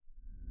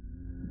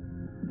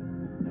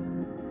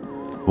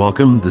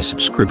Welcome to the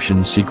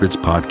Subscription Secrets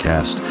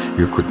Podcast,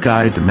 your quick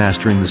guide to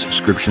mastering the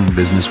subscription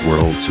business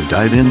world. So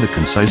dive into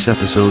concise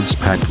episodes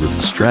packed with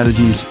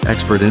strategies,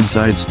 expert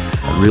insights,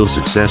 and real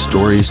success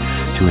stories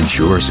to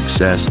ensure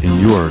success in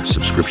your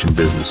subscription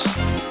business.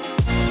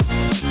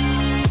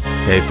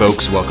 Hey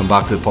folks, welcome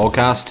back to the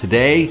podcast.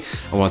 Today,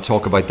 I want to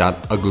talk about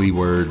that ugly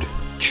word,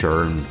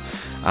 churn.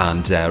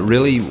 And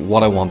really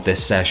what I want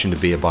this session to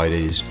be about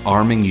is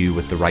arming you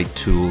with the right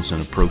tools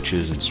and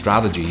approaches and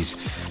strategies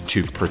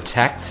to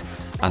protect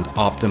and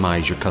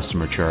optimize your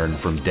customer churn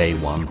from day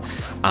one.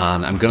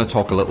 And I'm going to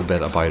talk a little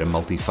bit about a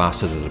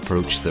multifaceted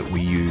approach that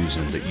we use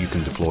and that you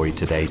can deploy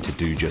today to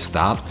do just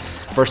that.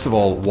 First of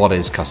all, what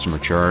is customer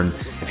churn?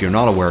 If you're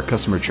not aware,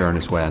 customer churn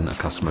is when a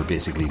customer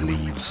basically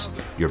leaves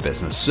your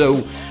business.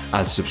 So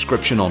as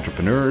subscription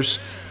entrepreneurs,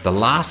 the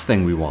last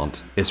thing we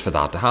want is for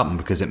that to happen,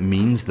 because it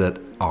means that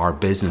our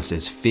business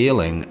is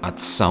failing at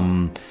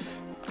some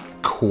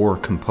core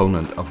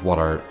component of what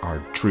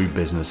our true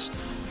business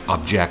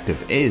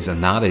objective is,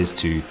 and that is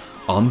to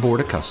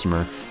onboard a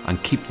customer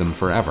and keep them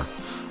forever,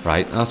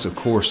 right? And that's of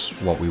course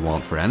what we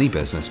want for any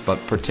business, but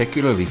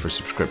particularly for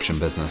subscription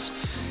business,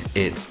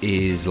 it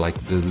is like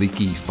the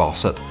leaky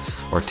faucet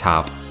or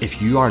tap.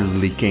 If you are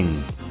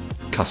leaking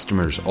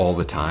customers all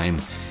the time,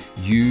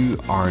 you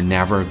are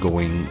never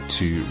going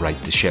to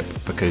right the ship,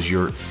 because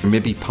you're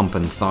maybe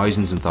pumping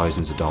thousands and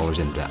thousands of dollars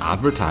into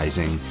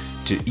advertising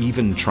to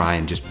even try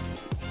and just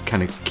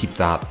kind of keep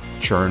that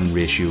churn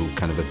ratio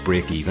kind of at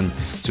break even.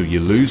 So you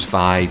lose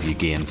 5, you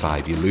gain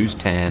 5, you lose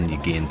 10, you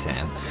gain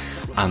 10.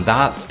 And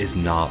that is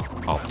not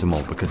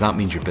optimal, because that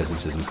means your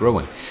business isn't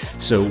growing.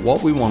 So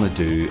what we want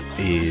to do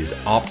is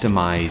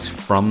optimize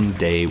from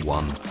day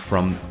one,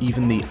 from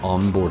even the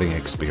onboarding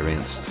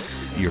experience.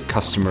 Your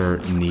customer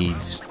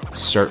needs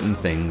certain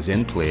things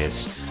in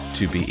place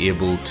to be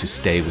able to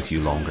stay with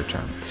you longer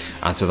term.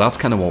 And so that's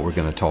kind of what we're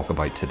going to talk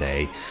about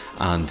today.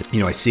 And,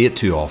 I see it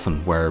too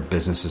often where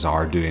businesses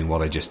are doing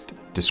what I just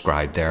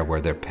described there,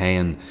 where they're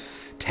paying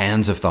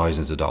tens of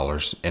thousands of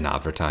dollars in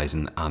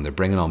advertising and they're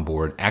bringing on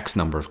board X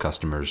number of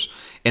customers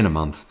in a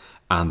month,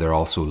 and they're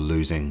also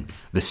losing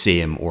the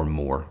same or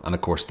more. And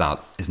of course,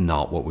 that is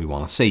not what we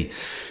want to see.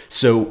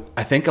 So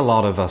I think a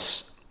lot of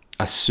us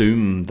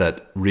assume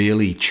that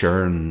really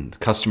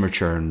customer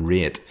churn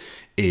rate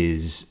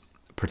is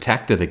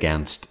protected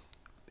against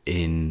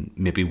in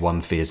maybe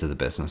one phase of the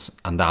business,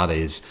 and that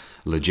is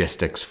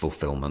logistics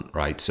fulfillment,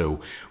 right?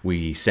 So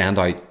we send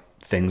out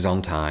things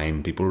on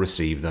time, people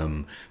receive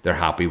them, they're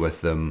happy with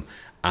them,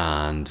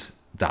 and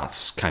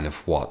that's kind of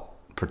what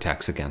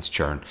protects against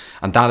churn.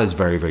 And that is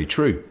very, very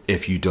true.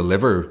 If you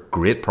deliver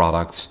great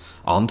products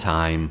on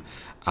time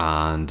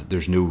and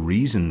there's no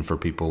reason for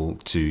people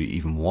to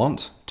even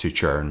want to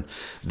churn,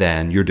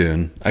 then you're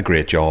doing a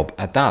great job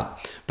at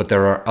that. But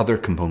there are other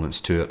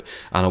components to it.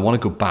 And I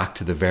want to go back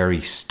to the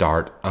very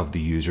start of the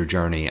user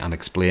journey and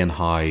explain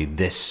how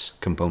this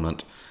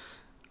component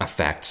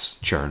affects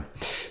churn.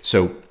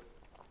 So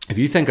if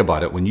you think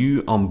about it, when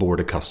you onboard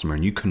a customer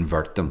and you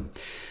convert them,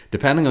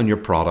 depending on your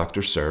product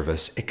or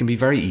service, it can be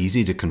very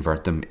easy to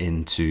convert them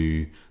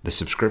into the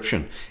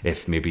subscription.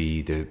 If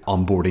maybe the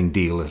onboarding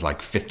deal is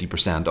like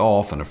 50%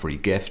 off and a free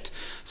gift,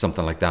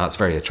 something like that, it's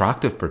very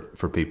attractive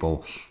for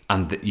people.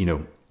 And,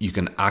 you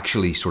can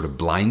actually sort of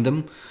blind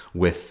them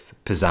with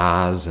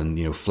pizzazz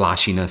and,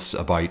 flashiness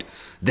about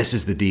this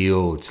is the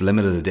deal, it's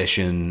limited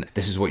edition,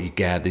 this is what you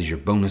get, this is your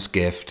bonus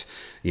gift,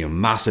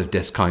 massive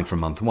discount for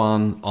month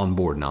 1, on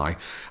board now.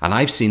 And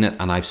I've seen it,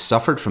 and I've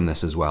suffered from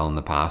this as well in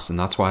the past. And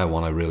that's why I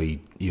want to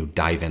really,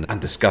 dive in and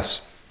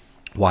discuss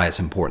why it's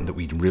important that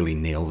we really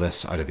nail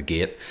this out of the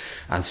gate.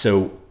 And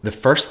so the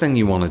first thing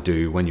you want to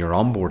do when you're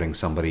onboarding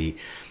somebody,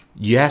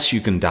 yes,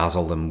 you can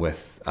dazzle them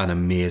with an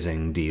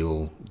amazing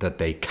deal that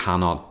they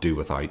cannot do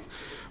without,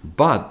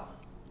 but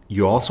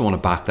you also want to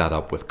back that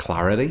up with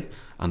clarity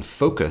and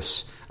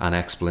focus and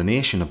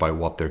explanation about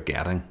what they're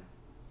getting.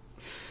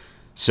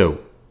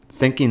 So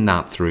thinking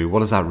that through, what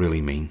does that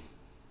really mean?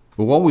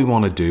 Well, what we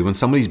want to do when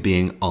somebody's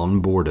being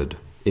onboarded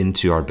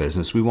into our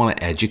business, we want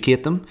to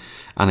educate them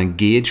and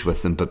engage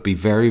with them, but be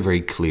very,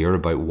 very clear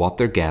about what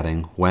they're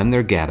getting, when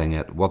they're getting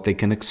it, what they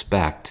can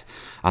expect,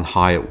 and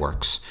how it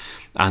works.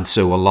 And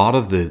so a lot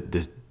of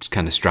the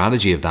kind of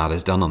strategy of that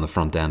is done on the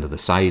front end of the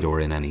site,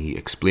 or in any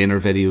explainer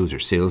videos or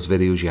sales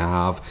videos you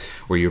have,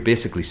 where you're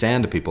basically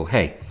saying to people,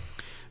 hey,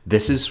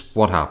 this is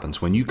what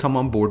happens when you come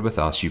on board with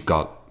us. You've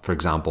got, for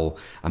example,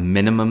 a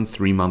minimum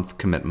 3-month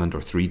commitment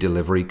or 3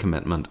 delivery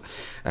commitment.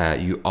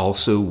 You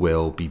also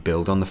will be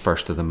billed on the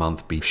 1st of the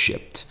month, be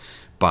shipped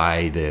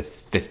by the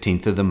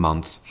 15th of the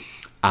month.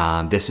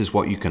 And this is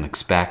what you can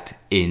expect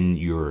in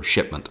your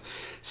shipment: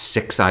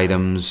 6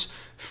 items,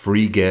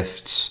 free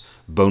gifts,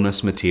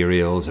 bonus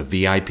materials, a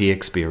VIP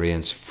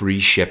experience, free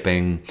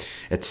shipping,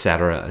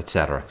 etc.,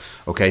 etc.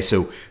 Okay,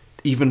 so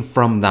even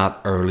from that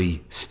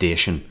early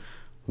station,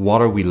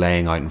 what are we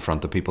laying out in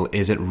front of people?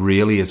 Is it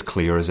really as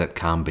clear as it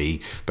can be?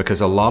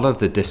 Because a lot of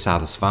the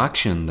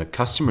dissatisfaction that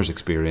customers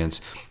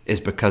experience is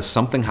because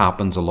something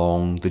happens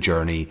along the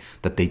journey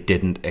that they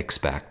didn't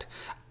expect.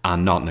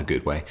 and not in a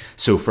good way.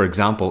 So for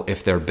example,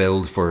 if they're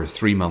billed for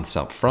 3 months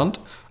up front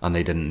and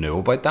they didn't know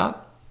about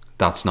that,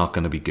 that's not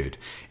going to be good.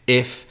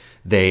 If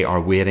they are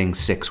waiting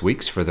 6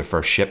 weeks for their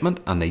first shipment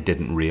and they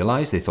didn't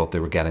realize, they thought they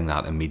were getting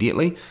that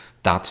immediately,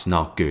 that's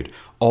not good.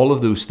 All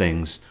of those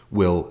things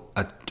will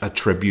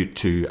attribute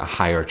to a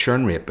higher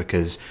churn rate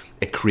because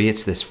it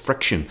creates this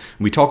friction.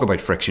 We talk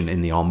about friction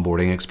in the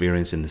onboarding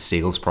experience, in the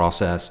sales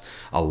process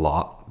a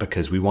lot,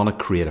 because we want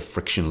to create a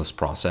frictionless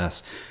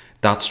process.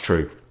 That's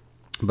true.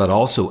 But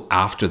also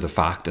after the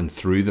fact and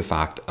through the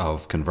fact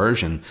of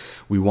conversion,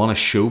 we want to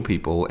show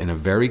people in a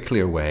very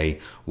clear way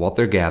what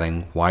they're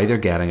getting, why they're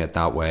getting it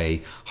that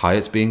way, how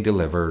it's being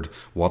delivered,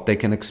 what they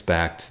can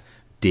expect,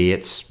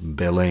 dates,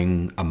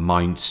 billing,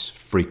 amounts,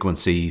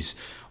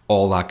 frequencies,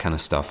 all that kind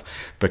of stuff.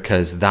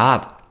 Because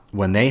that,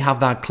 when they have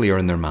that clear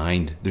in their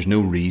mind, there's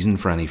no reason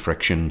for any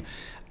friction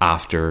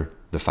after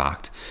the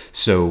fact.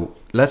 So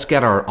let's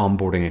get our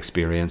onboarding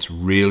experience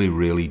really,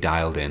 really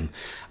dialed in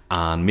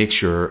and make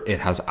sure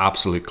it has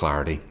absolute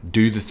clarity.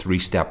 Do the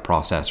 3-step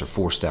process or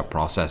 4-step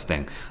process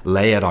thing.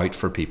 Lay it out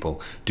for people.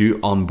 Do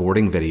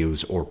onboarding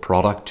videos or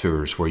product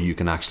tours where you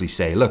can actually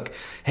say, look,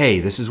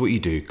 hey, this is what you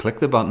do. Click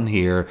the button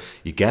here.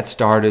 You get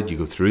started. You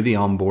go through the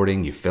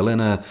onboarding. You fill in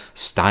a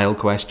style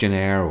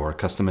questionnaire or a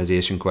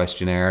customization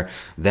questionnaire.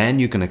 Then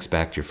you can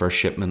expect your first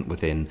shipment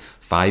within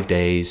 5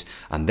 days.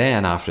 And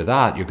then after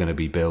that, you're going to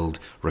be billed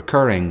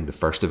recurring the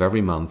 1st of every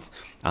month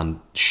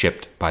and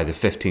shipped by the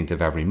 15th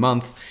of every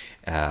month.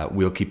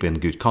 We'll keep in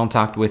good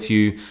contact with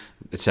you,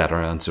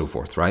 etc. and so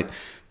forth, right?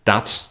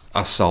 That's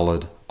a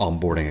solid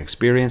onboarding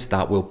experience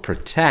that will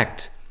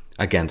protect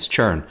against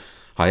churn.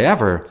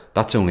 However,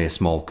 that's only a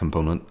small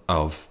component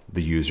of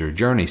the user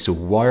journey. So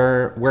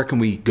where can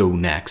we go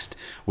next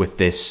with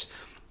this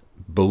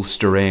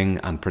bolstering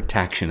and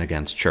protection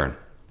against churn?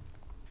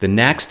 The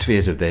next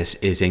phase of this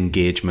is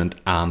engagement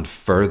and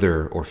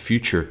further or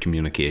future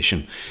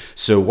communication.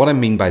 So what I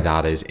mean by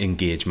that is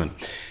engagement.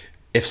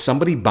 If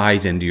somebody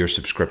buys into your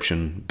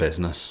subscription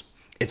business,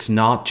 it's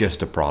not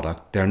just a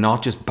product. They're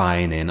not just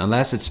buying in,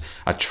 unless it's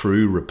a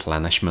true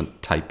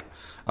replenishment type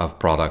of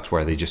product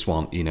where they just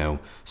want,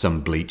 some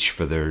bleach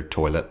for their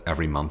toilet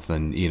every month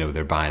and,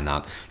 they're buying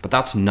that. But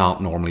that's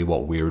not normally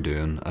what we're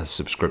doing as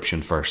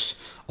subscription first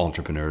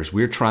entrepreneurs.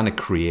 We're trying to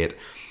create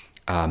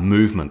a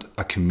movement,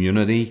 a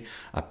community,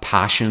 a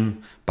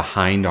passion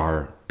behind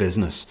our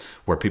business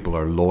where people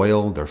are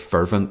loyal, they're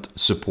fervent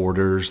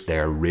supporters,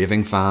 they're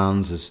raving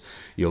fans, as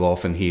you'll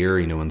often hear,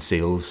 in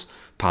sales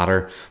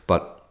patter.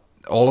 But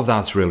all of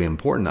that's really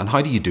important. And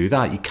how do you do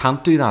that? You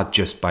can't do that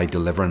just by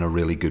delivering a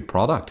really good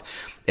product.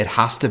 It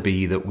has to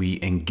be that we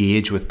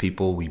engage with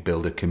people, we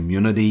build a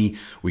community,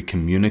 we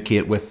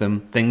communicate with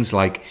them. Things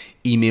like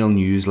email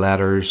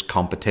newsletters,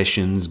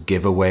 competitions,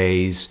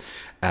 giveaways,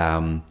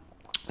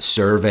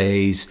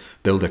 surveys,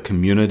 build a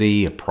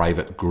community, a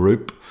private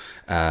group.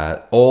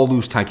 All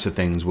those types of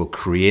things will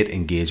create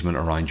engagement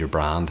around your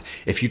brand.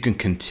 If you can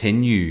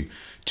continue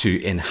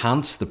to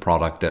enhance the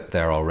product that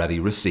they're already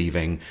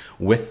receiving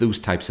with those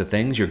types of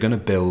things, you're going to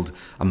build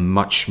a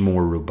much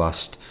more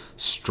robust,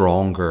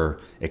 stronger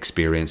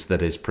experience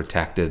that is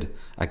protected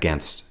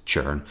against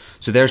churn.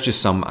 So there's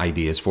just some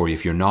ideas for you.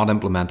 If you're not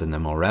implementing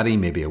them already,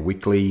 maybe a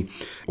weekly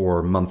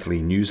or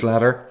monthly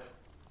newsletter.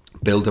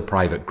 Build a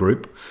private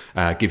group.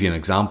 Give you an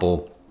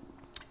example.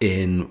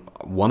 In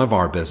one of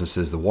our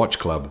businesses, the Watch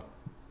Club,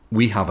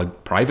 we have a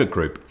private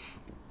group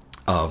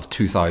of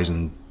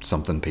 2,000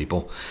 something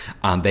people,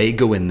 and they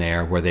go in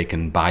there where they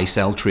can buy,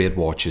 sell, trade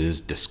watches,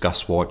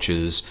 discuss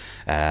watches,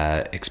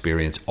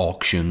 experience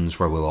auctions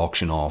where we'll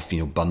auction off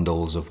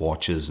bundles of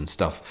watches and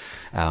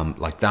stuff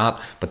like that.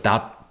 But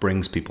that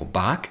brings people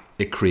back.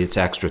 It creates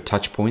extra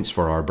touch points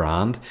for our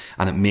brand,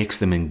 and it makes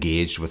them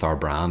engaged with our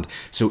brand.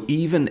 So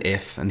even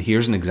if, and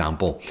here's an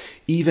example,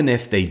 even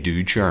if they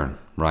do churn,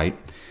 right?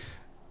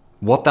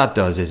 What that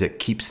does is it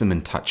keeps them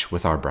in touch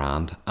with our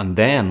brand. And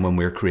then when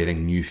we're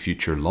creating new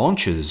future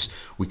launches,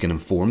 we can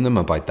inform them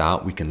about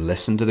that. We can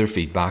listen to their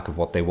feedback of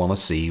what they want to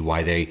see,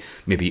 why they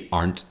maybe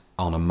aren't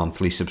on a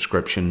monthly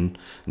subscription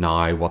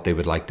now, what they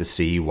would like to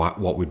see, what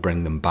would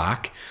bring them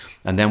back.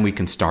 And then we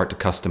can start to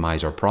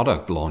customize our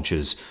product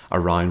launches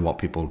around what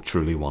people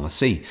truly want to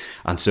see.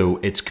 And so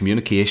it's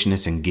communication,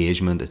 it's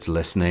engagement, it's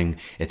listening,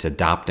 it's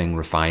adapting,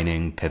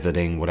 refining,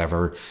 pivoting,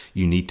 whatever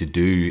you need to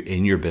do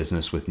in your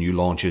business with new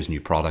launches,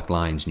 new product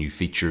lines, new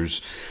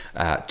features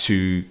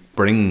to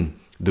bring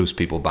those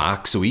people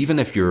back. So even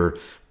if you're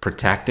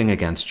protecting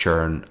against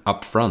churn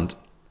up front,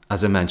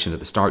 as I mentioned at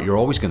the start, you're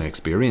always going to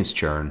experience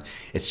churn.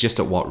 It's just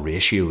at what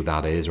ratio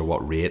that is, or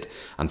what rate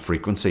and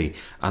frequency.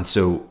 And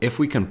so if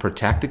we can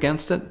protect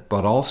against it,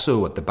 but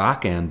also at the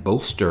back end,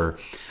 bolster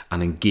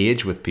and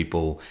engage with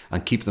people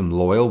and keep them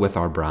loyal with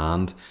our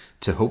brand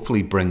to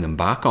hopefully bring them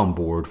back on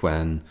board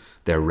when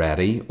they're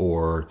ready,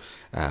 or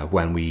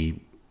when we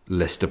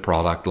list a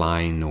product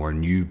line or a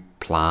new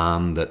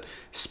plan that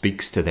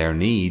speaks to their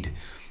need,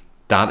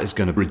 that is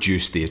going to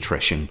reduce the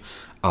attrition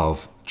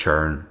of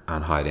churn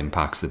and how it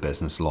impacts the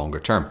business longer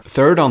term.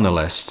 Third on the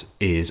list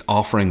is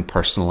offering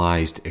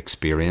personalized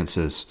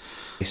experiences.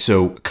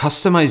 So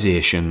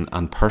customization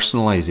and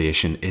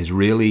personalization is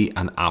really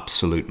an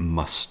absolute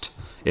must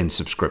in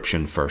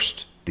subscription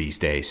first these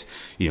days.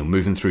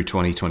 Moving through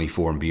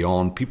 2024 and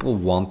beyond, people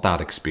want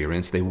that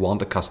experience. They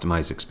want a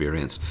customized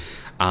experience.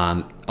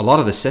 And a lot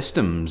of the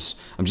systems,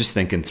 I'm just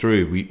thinking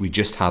through, we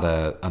just had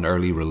an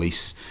early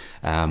release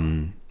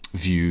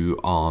view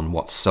on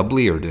what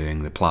Subly are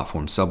doing, the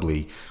platform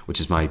Subly, which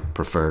is my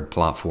preferred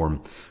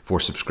platform for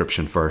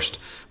subscription first.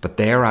 But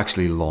they're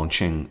actually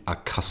launching a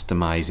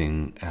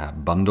customizing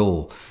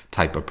bundle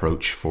type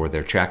approach for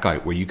their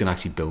checkout, where you can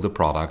actually build a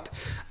product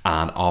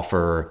and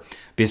offer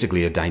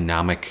basically a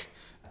dynamic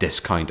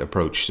discount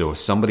approach. So if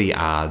somebody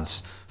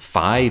adds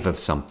 5 of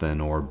something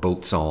or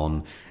bolts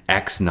on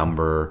X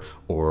number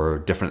or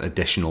different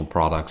additional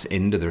products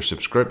into their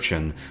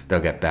subscription, they'll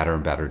get better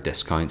and better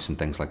discounts and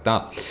things like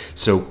that.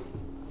 So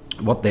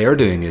what they're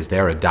doing is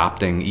they're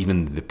adapting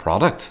even the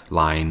product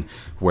line,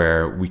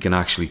 where we can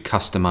actually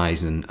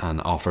customize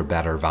and offer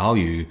better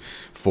value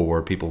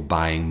for people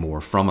buying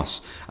more from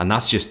us. And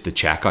that's just the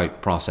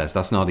checkout process.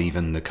 That's not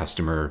even the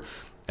customer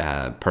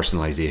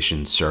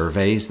personalization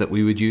surveys that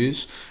we would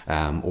use,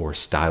 or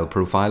style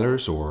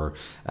profilers, or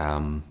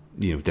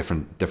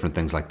different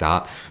things like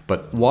that.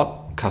 But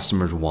what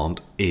customers want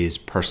is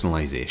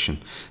personalization.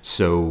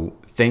 So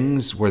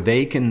things where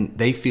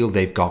they feel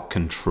they've got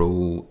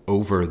control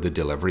over the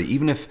delivery,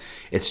 even if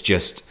it's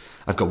just,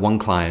 I've got one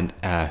client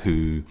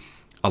who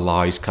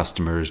allows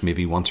customers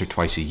maybe once or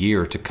twice a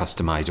year to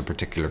customize a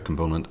particular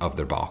component of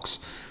their box.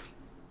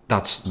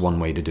 That's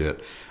one way to do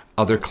it.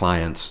 Other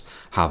clients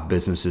have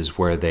businesses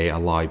where they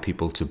allow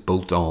people to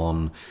bolt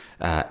on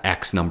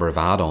X number of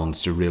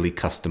add-ons to really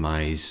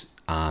customize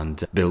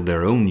and build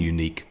their own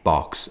unique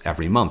box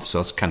every month. So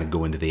let's kind of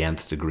go into the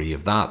nth degree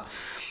of that.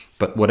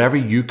 But whatever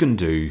you can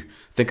do,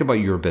 think about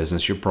your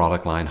business, your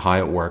product line, how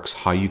it works,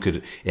 how you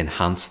could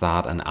enhance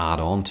that and add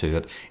on to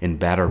it in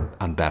better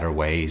and better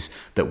ways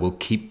that will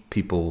keep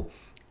people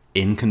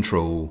in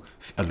control,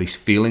 at least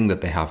feeling that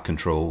they have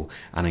control,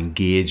 and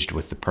engaged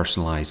with the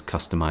personalized,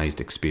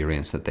 customized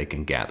experience that they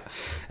can get.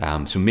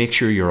 So make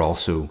sure you're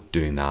also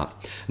doing that.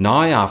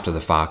 Now, after the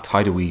fact,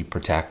 how do we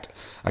protect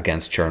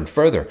against churn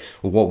further?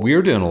 Well, what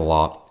we're doing a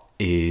lot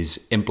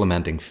is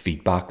implementing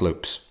feedback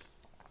loops.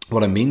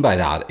 What I mean by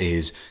that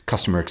is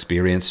customer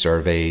experience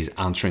surveys,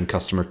 answering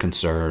customer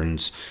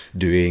concerns,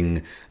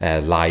 doing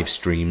live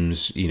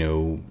streams,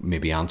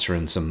 maybe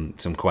answering some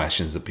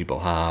questions that people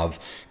have,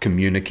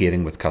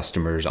 communicating with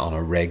customers on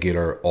a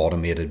regular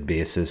automated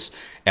basis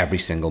every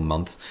single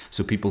month,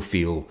 so people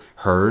feel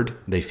heard,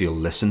 they feel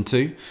listened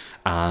to.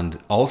 And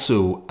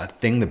also a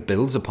thing that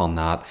builds upon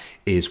that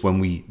is when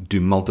we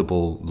do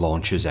multiple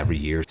launches every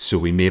year. So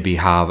we maybe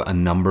have a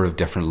number of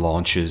different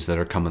launches that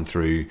are coming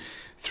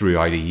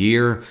throughout a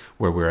year,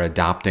 where we're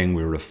adapting,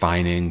 we're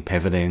refining,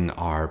 pivoting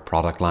our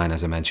product line,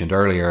 as I mentioned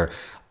earlier,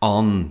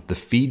 on the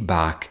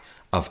feedback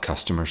of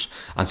customers.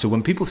 And so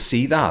when people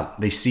see that,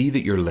 they see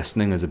that you're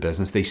listening as a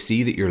business, they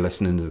see that you're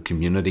listening to the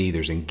community,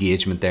 there's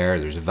engagement there,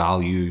 there's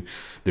value,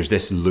 there's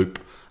this loop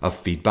of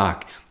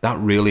feedback that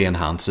really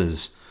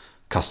enhances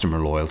customer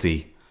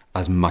loyalty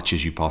as much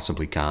as you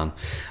possibly can.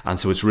 And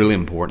so it's really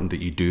important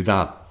that you do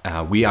that.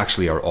 We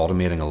actually are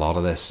automating a lot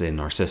of this in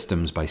our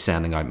systems by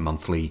sending out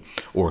monthly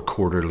or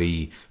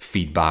quarterly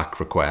feedback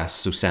requests.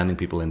 So sending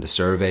people into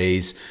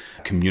surveys,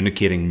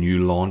 communicating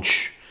new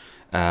launch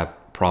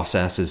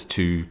processes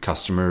to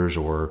customers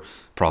or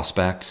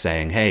prospects,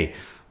 saying, hey,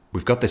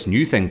 we've got this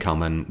new thing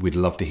coming, we'd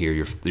love to hear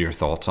your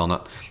thoughts on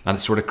it. And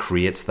it sort of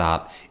creates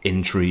that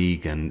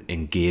intrigue and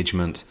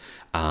engagement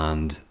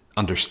and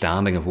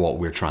understanding of what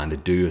we're trying to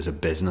do as a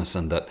business,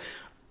 and that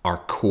our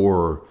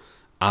core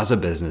as a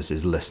business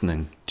is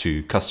listening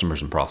to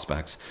customers and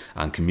prospects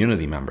and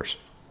community members.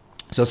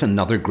 So that's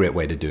another great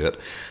way to do it.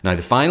 Now,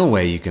 the final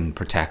way you can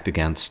protect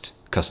against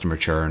customer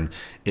churn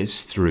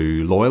is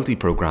through loyalty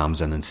programs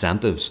and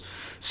incentives.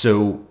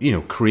 So,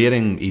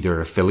 creating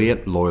either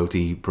affiliate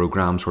loyalty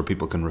programs where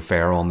people can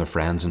refer on their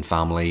friends and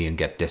family and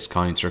get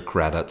discounts or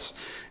credits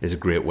is a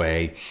great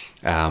way.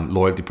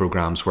 Loyalty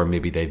programs where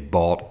maybe they've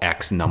bought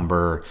X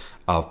number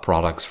of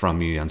products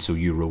from you, and so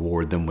you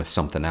reward them with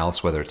something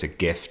else, whether it's a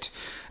gift.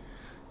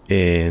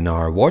 In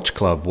our watch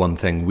club, one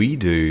thing we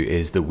do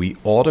is that we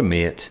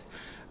automate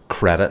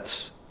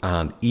credits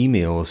and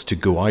emails to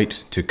go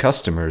out to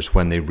customers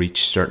when they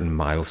reach certain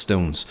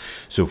milestones.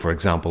 So for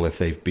example, if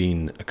they've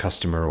been a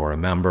customer or a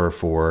member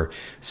for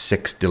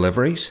 6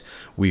 deliveries,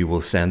 we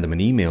will send them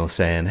an email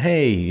saying,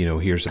 hey,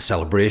 here's a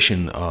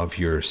celebration of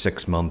your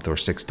 6-month or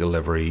 6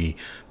 delivery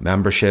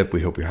membership.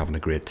 We hope you're having a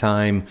great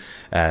time.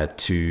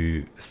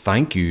 To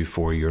thank you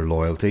for your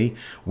loyalty,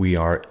 we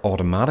are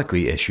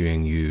automatically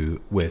issuing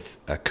you with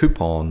a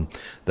coupon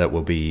that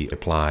will be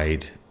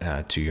applied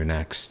to your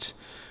next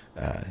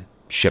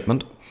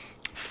shipment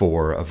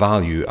for a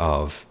value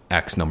of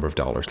X number of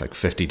dollars, like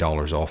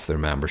 $50 off their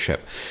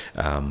membership.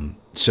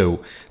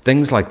 So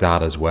things like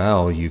that as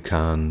well, you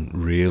can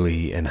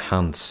really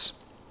enhance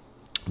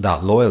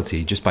that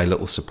loyalty just by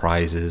little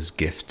surprises,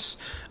 gifts,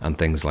 and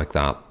things like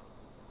that.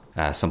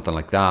 something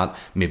like that.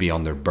 Maybe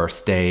on their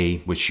birthday,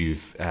 which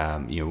you've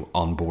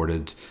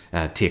onboarded,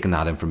 taken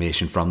that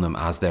information from them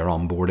as they're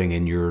onboarding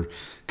in your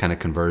kind of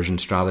conversion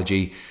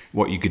strategy.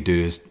 What you could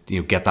do is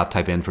get that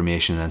type of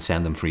information and then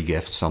send them free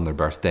gifts on their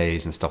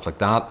birthdays and stuff like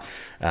that.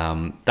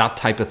 That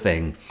type of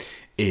thing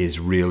is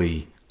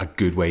really a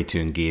good way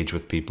to engage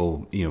with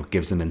people.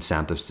 Gives them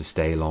incentives to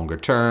stay longer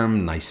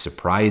term, nice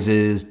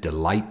surprises,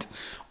 delight,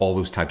 all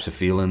those types of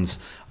feelings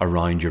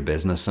around your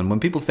business. And when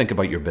people think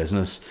about your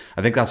business,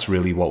 I think that's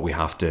really what we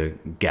have to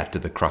get to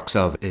the crux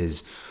of,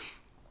 is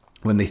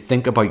when they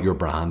think about your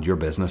brand, your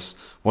business,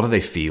 what do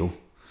they feel?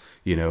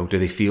 Do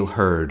they feel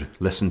heard,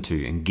 listened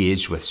to,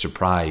 engaged with,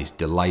 surprised,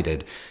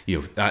 delighted?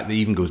 That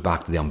even goes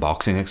back to the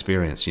unboxing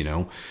experience,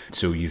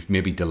 So you've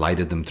maybe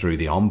delighted them through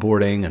the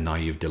onboarding, and now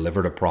you've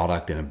delivered a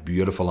product in a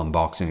beautiful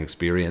unboxing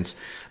experience.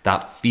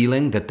 That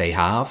feeling that they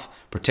have,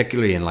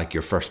 particularly in like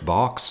your first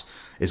box,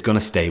 is going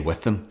to stay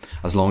with them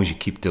as long as you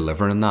keep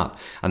delivering that.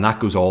 And that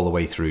goes all the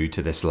way through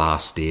to this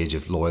last stage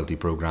of loyalty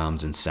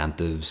programs,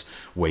 incentives,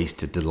 ways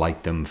to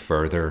delight them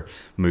further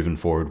moving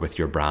forward with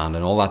your brand.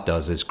 And all that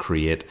does is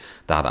create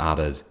that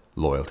added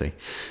loyalty.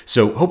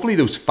 So hopefully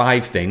those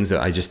 5 things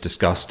that I just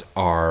discussed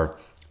are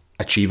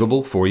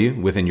achievable for you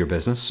within your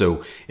business.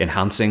 So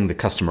enhancing the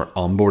customer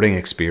onboarding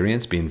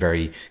experience, being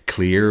very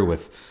clear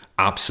with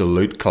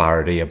absolute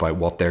clarity about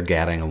what they're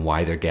getting and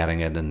why they're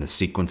getting it, and the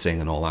sequencing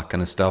and all that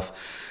kind of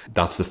stuff.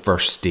 That's the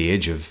first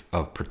stage of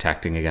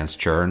protecting against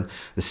churn.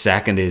 The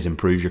second is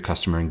improve your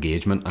customer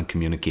engagement and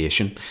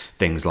communication.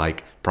 Things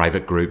like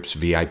private groups,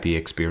 VIP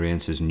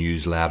experiences,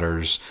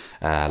 newsletters,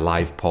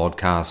 live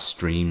podcasts,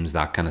 streams,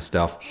 that kind of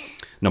stuff.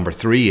 Number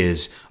 3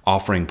 is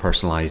offering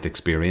personalized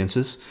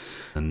experiences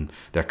and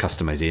their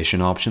customization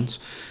options.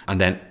 And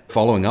then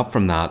following up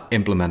from that,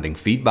 implementing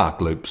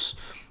feedback loops.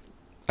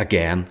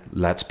 Again,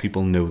 lets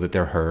people know that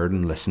they're heard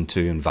and listened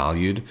to and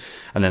valued.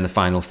 And then the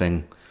final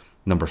thing,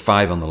 number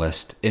 5 on the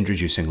list,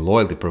 introducing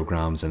loyalty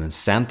programs and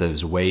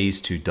incentives,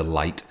 ways to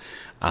delight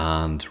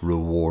and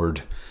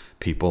reward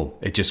people.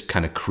 It just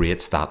kind of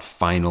creates that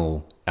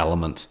final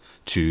element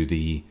to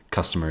the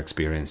customer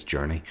experience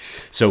journey.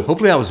 So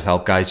hopefully that was of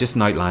help, guys, just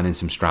in outlining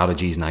some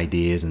strategies and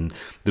ideas and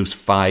those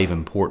 5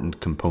 important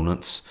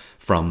components,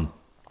 from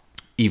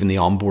even the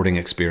onboarding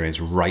experience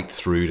right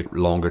through to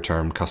longer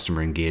term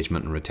customer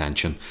engagement and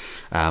retention.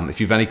 If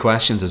you have any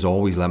questions, as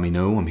always, let me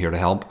know. I'm here to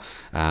help.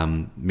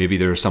 Maybe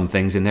there are some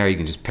things in there you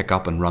can just pick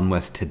up and run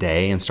with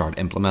today and start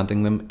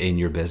implementing them in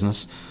your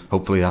business.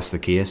 Hopefully that's the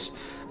case.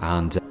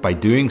 And by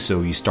doing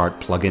so, you start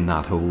plugging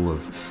that hole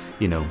of,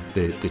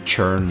 the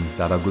churn,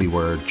 that ugly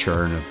word,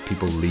 churn, of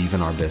people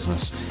leaving our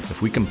business.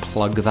 If we can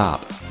plug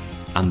that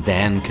and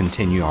then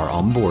continue our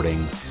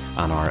onboarding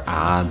and our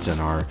ads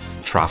and our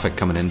traffic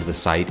coming into the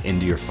site,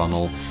 into your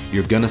funnel,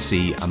 you're going to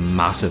see a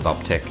massive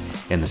uptick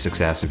in the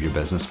success of your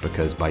business,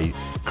 because by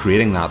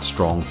creating that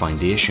strong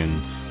foundation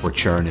where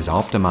churn is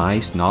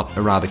optimized, not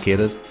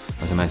eradicated,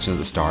 as I mentioned at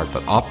the start,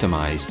 but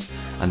optimized,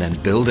 and then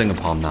building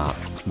upon that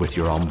with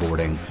your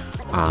onboarding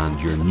and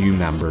your new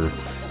member,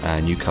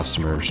 new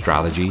customer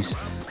strategies,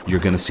 you're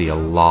going to see a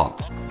lot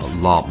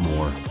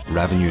more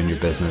revenue in your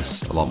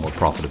business, a lot more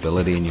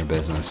profitability in your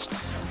business,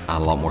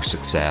 and a lot more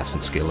success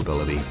and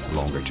scalability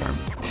longer term.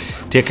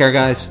 Take care,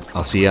 guys.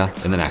 I'll see you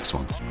in the next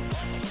one.